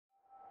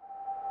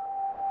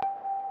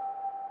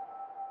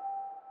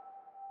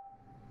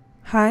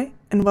Hi,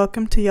 and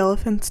welcome to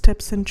Yellowfin's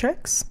Tips and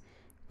Tricks.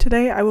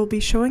 Today I will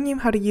be showing you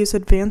how to use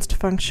advanced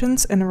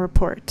functions in a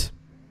report.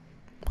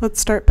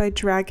 Let's start by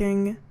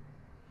dragging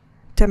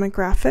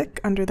demographic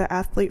under the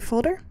athlete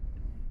folder,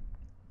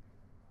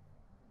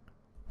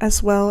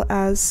 as well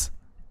as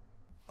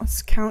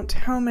let's count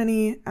how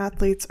many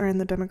athletes are in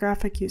the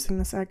demographic using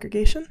this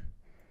aggregation.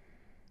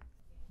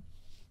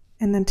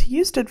 And then to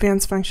use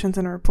advanced functions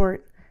in a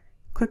report,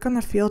 click on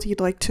the field you'd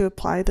like to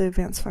apply the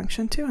advanced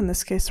function to. In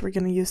this case, we're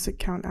going to use the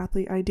count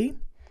athlete ID,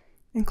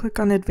 and click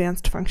on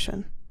advanced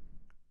function.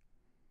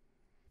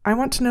 I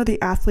want to know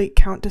the athlete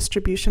count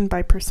distribution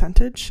by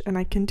percentage, and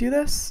I can do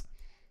this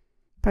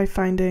by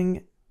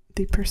finding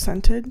the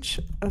percentage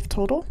of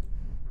total.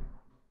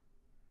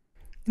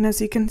 And as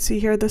you can see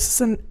here, this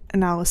is an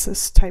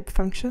analysis type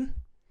function.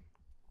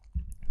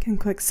 You can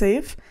click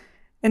save,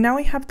 and now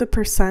we have the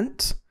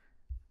percent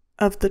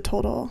of the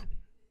total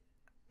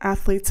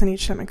athletes in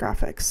each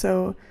demographic.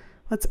 So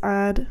let's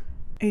add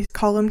a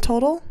column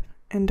total,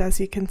 and as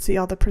you can see,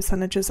 all the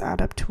percentages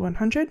add up to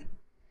 100.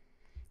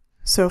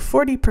 So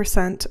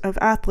 40% of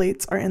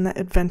athletes are in the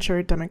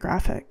adventure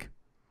demographic.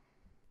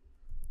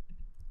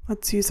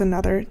 Let's use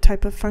another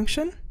type of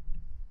function.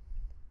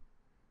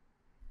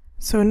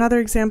 So another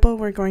example,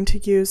 we're going to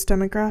use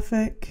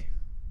demographic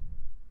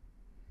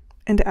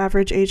and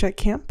average age at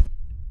camp.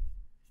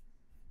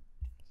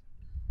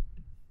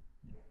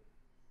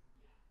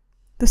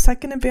 The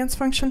second advanced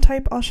function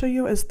type I'll show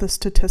you is the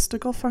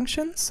statistical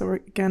function. So we're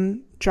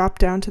again drop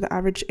down to the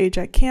average age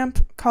at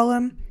camp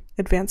column,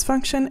 advanced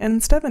function, and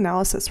instead of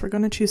analysis, we're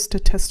going to choose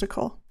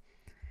statistical.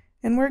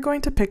 And we're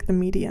going to pick the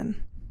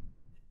median.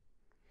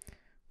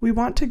 We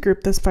want to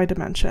group this by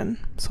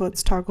dimension, so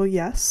let's toggle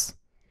yes.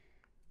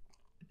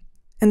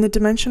 And the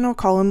dimensional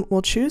column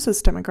we'll choose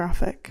is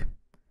demographic.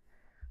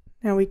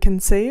 Now we can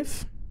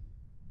save.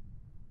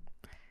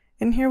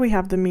 And here we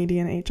have the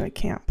median age at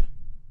camp.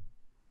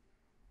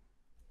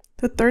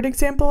 The third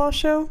example I'll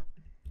show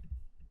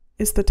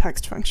is the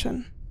text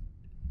function.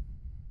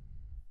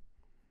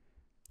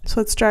 So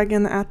let's drag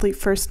in the athlete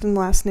first and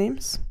last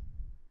names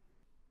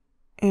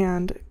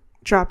and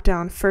drop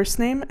down first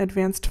name,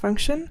 advanced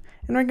function,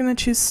 and we're going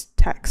to choose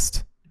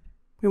text.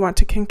 We want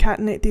to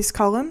concatenate these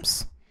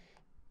columns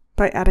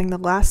by adding the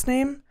last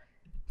name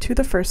to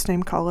the first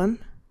name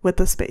column with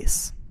a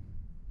space.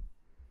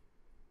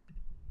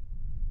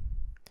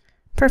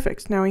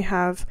 Perfect. Now we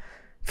have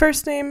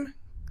first name,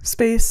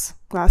 space,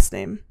 last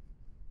name.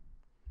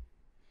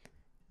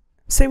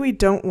 Say we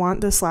don't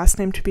want this last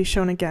name to be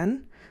shown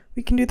again.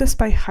 We can do this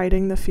by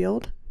hiding the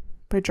field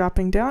by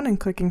dropping down and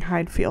clicking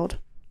hide field.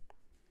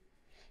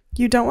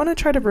 You don't want to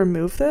try to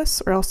remove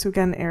this or else you'll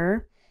get an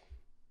error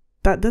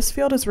that this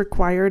field is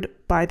required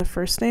by the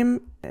first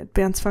name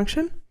advanced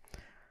function.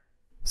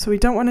 So we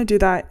don't want to do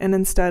that, and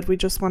instead we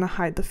just want to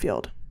hide the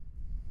field.